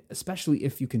 And especially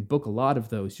if you can book a lot of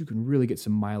those, you can really get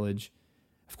some mileage.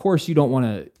 Of course, you don't want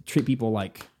to treat people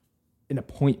like an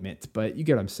appointment, but you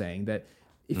get what I'm saying, that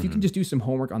if you can just do some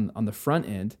homework on the front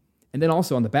end, and then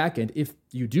also on the back end, if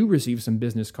you do receive some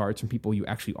business cards from people you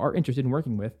actually are interested in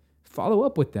working with, follow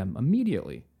up with them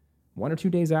immediately, 1 or 2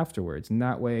 days afterwards. And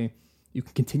that way you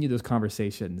can continue those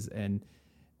conversations, and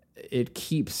it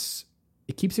keeps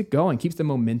it going, keeps the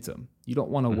momentum. You don't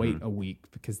want to wait a week,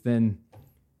 because then,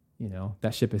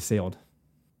 that ship has sailed.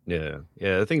 Yeah.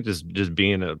 Yeah. I think just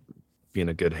being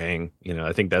a good hang,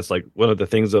 I think that's like one of the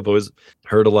things I've always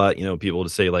heard a lot, people to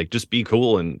say, like, just be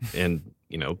cool and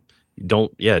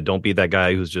don't be that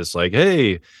guy who's just like,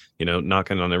 hey,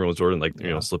 knocking on everyone's door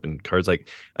and slipping cards. Like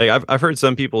I've heard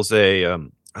some people say,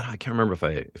 I can't remember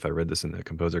if I read this in the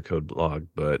Composer Code blog,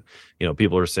 but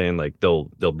people are saying like they'll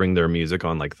bring their music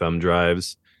on like thumb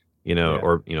drives,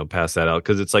 or pass that out,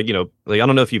 because it's like like I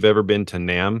don't know if you've ever been to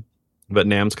NAMM, but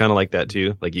NAMM's kind of like that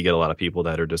too. Like you get a lot of people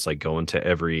that are just like going to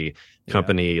every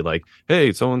company, like,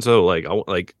 hey, so and so, like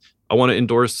I want to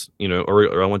endorse,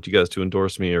 or I want you guys to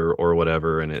endorse me or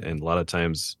whatever. And a lot of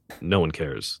times no one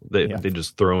cares. They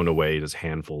just thrown away just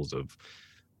handfuls of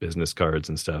business cards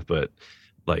and stuff. But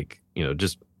like,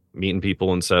 just meeting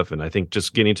people and stuff. And I think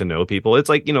just getting to know people, it's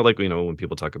like, when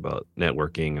people talk about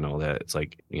networking and all that, it's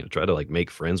like, try to like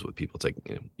make friends with people. It's like,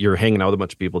 you're hanging out with a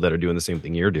bunch of people that are doing the same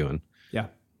thing you're doing. Yeah.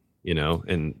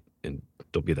 And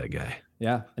don't be that guy.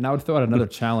 Yeah. And I would throw out another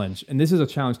challenge. And this is a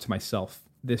challenge to myself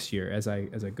this year as I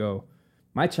go.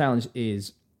 My challenge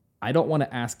is I don't want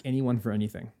to ask anyone for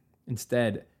anything.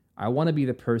 Instead, I want to be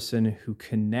the person who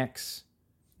connects.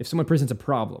 If someone presents a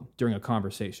problem during a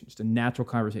conversation, just a natural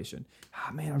conversation,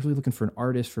 man, I was really looking for an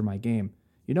artist for my game.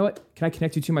 You know what? Can I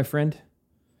connect you to my friend?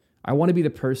 I want to be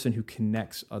the person who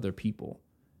connects other people.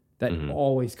 That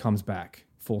always comes back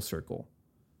full circle.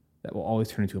 That will always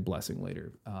turn into a blessing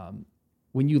later.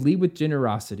 When you lead with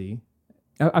generosity,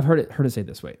 I've heard it say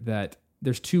this way, that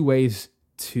there's 2 ways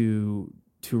to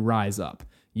rise up.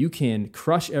 You can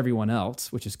crush everyone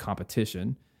else, which is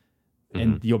competition,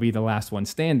 and you'll be the last one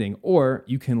standing, or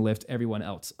you can lift everyone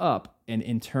else up, and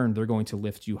in turn, they're going to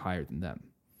lift you higher than them.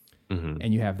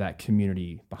 And you have that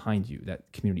community behind you,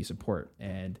 that community support.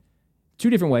 And 2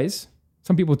 different ways.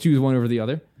 Some people choose one over the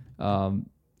other,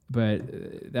 but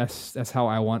that's how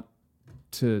I want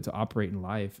to operate in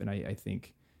life, and I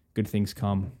think good things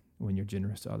come when you're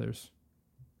generous to others.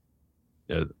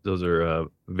 Yeah, those are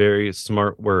very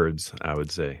smart words, I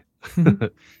would say.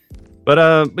 But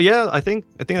yeah, I think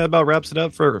that about wraps it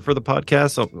up for the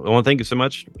podcast. So I want to thank you so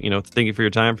much. Thank you for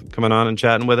your time for coming on and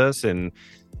chatting with us and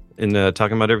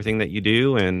talking about everything that you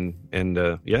do. And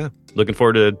yeah, looking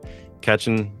forward to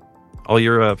catching all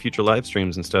your future live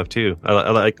streams and stuff too. I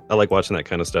like watching that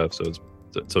kind of stuff. So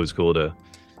it's always cool to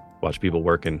watch people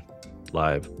working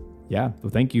live. Yeah. Well,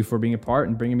 thank you for being a part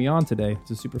and bringing me on today.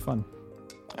 This is super fun.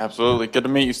 Absolutely. Good to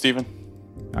meet you, Stephen.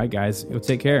 All right, guys. You'll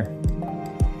take care.